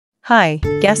Hi,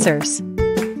 guessers.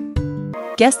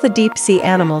 Guess the deep sea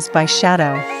animals by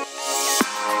shadow.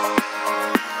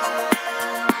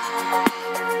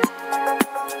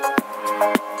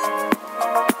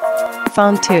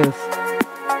 Fangtooth.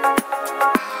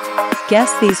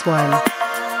 Guess these one.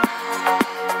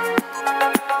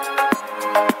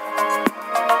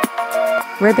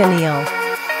 Ribbon eel.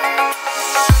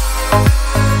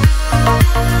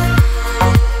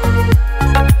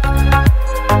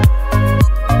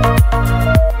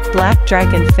 Black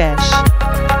dragonfish.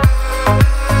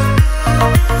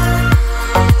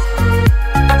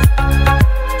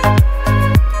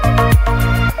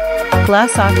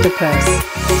 Glass octopus.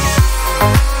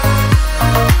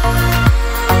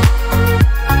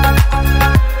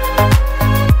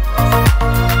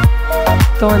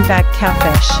 Thornback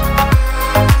cowfish.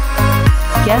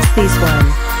 Guess these one.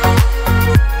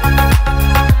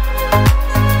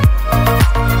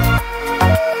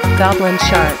 Goblin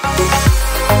shark.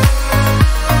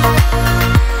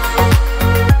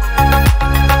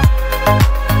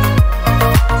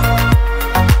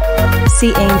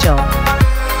 Sea angel.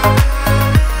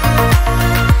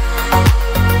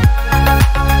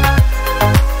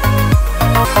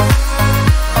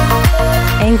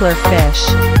 Anglerfish.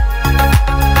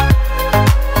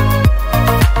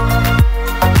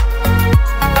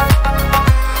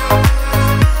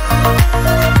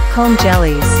 Comb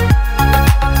jellies.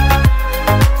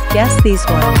 Guess these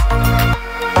one.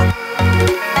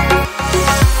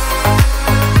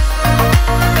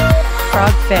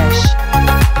 Frogfish.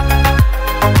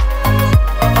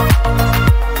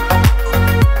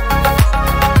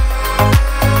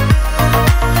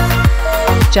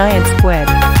 Giant squid.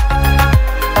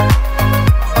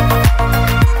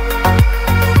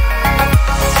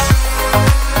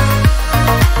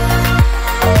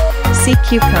 Sea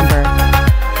cucumber.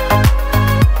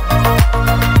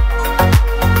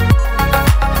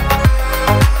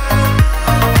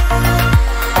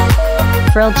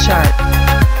 Frilled shark.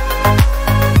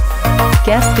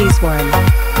 Guess these one.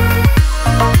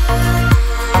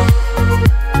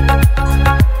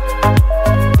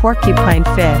 Porcupine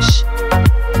fish.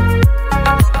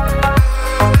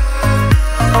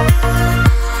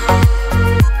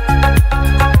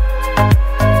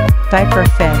 Viper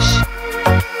fish.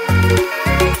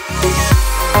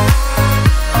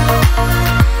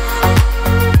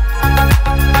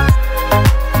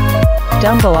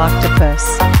 Dumbo octopus.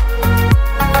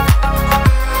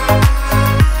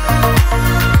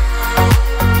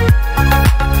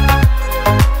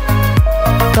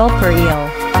 Gulper eel.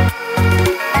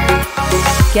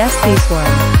 Guess these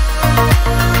one.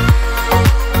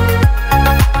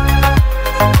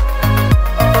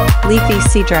 Leafy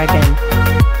sea dragon.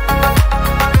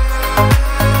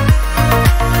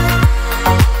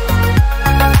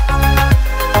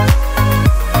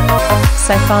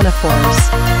 Siphonophores.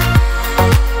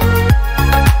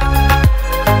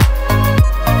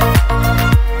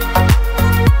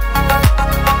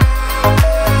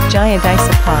 Giant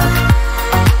isopod.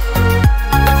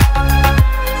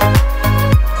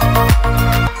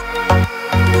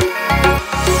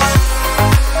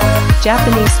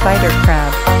 Japanese spider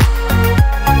crab.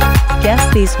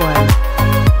 Guess these one.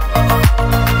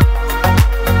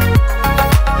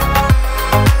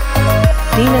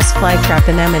 Venus flytrap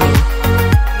anemone.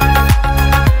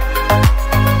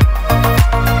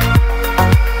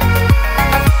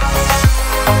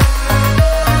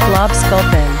 Blob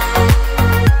sculpin.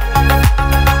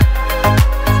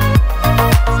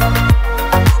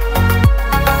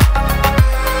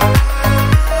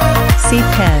 Sea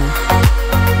pen.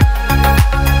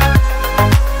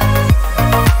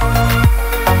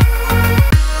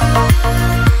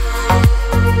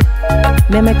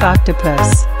 Mimic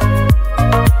octopus.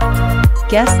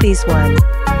 Guess these one.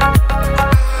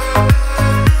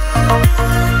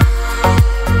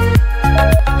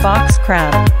 Box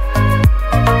crab.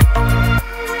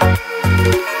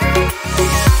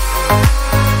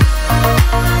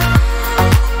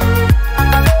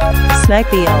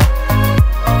 Snipe eel.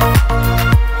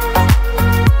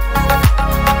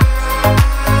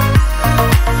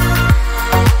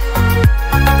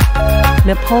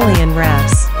 Napoleon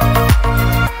wrasse.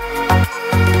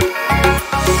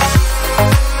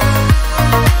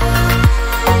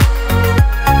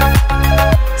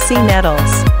 Sea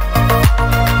nettles.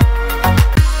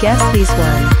 Guess these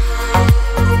one.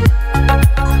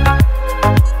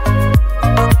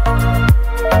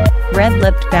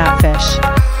 Red-lipped batfish.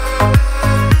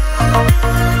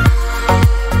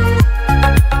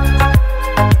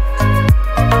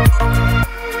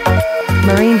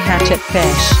 Marine hatchet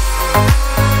fish.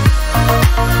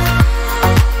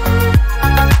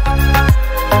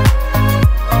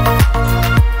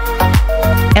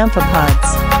 Amphipods.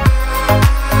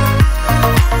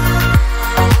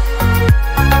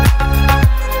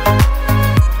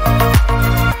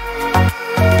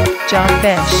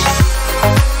 Jawfish.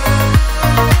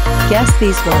 Guess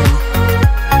these one.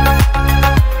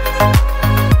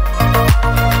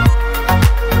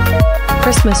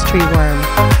 Christmas tree worm.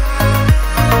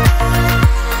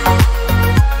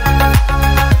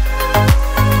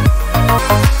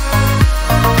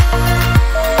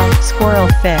 Squirrel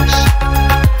fish.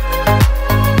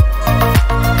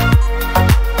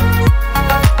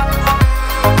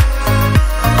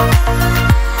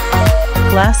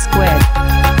 Glass squid.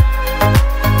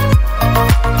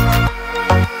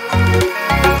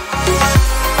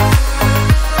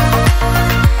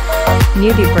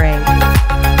 Nudibranch.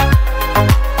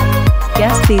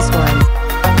 Guess these one.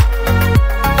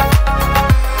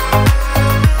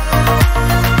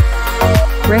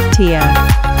 Riftia.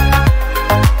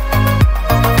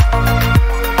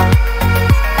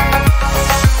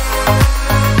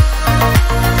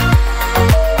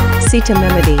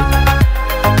 Cetamimity.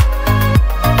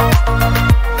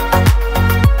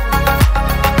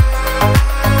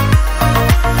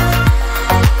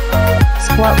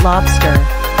 Squat lobster.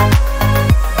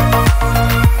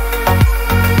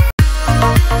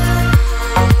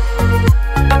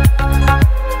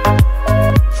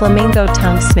 Flamingo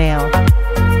tongue snail.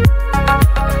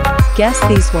 Guess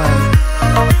these one.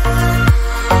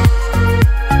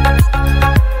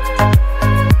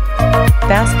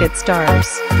 Basket stars.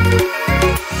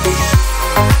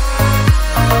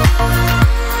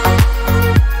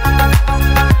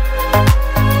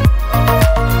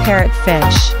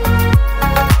 Parrotfish.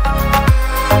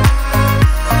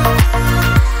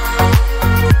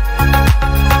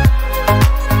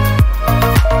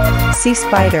 Sea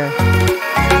spider.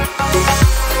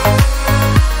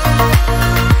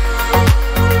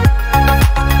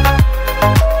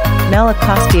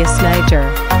 Melacosteus niger.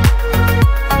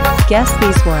 Guess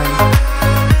these one.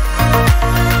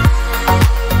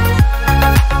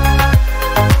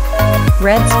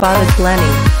 Red spotted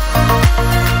blenny.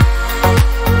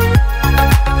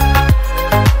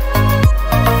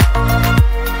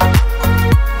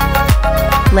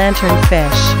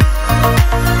 Lanternfish.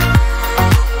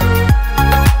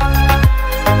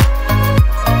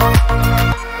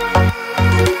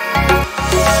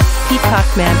 Peacock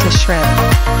mantis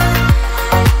shrimp.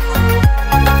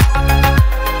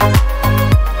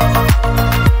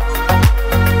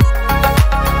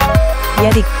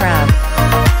 Yeti crab.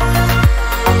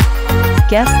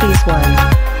 Guess these one.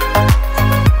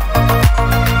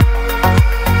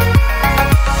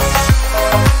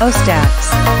 Ostax.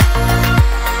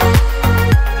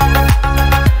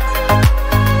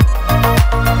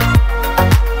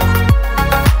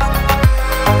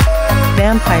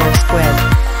 Vampire squid.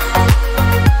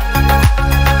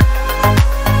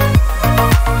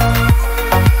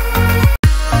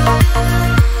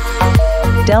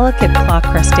 Delicate claw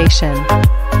crustacean.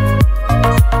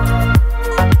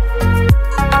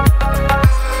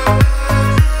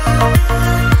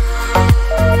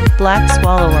 Black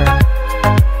swallower.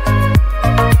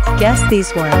 Guess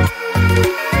these one.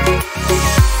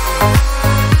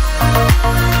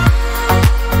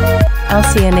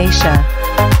 Alcyanacea.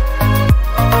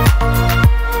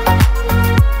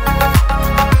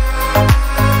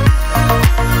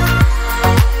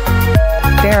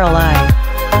 Barrel eye.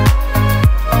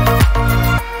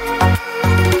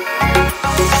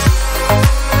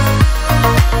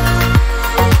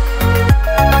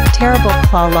 Terrible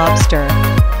claw lobster.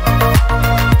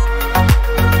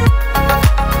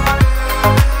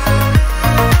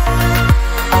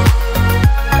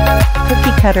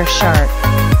 Cookie cutter shark.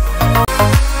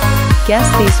 Guess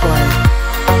these one.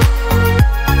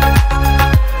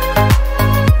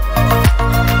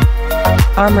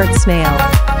 Armored snail.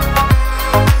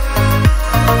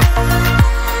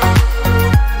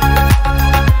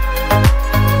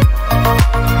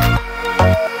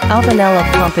 Albanella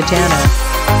pompejana.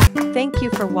 Thank you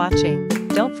for watching.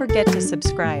 Don't forget to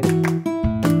subscribe.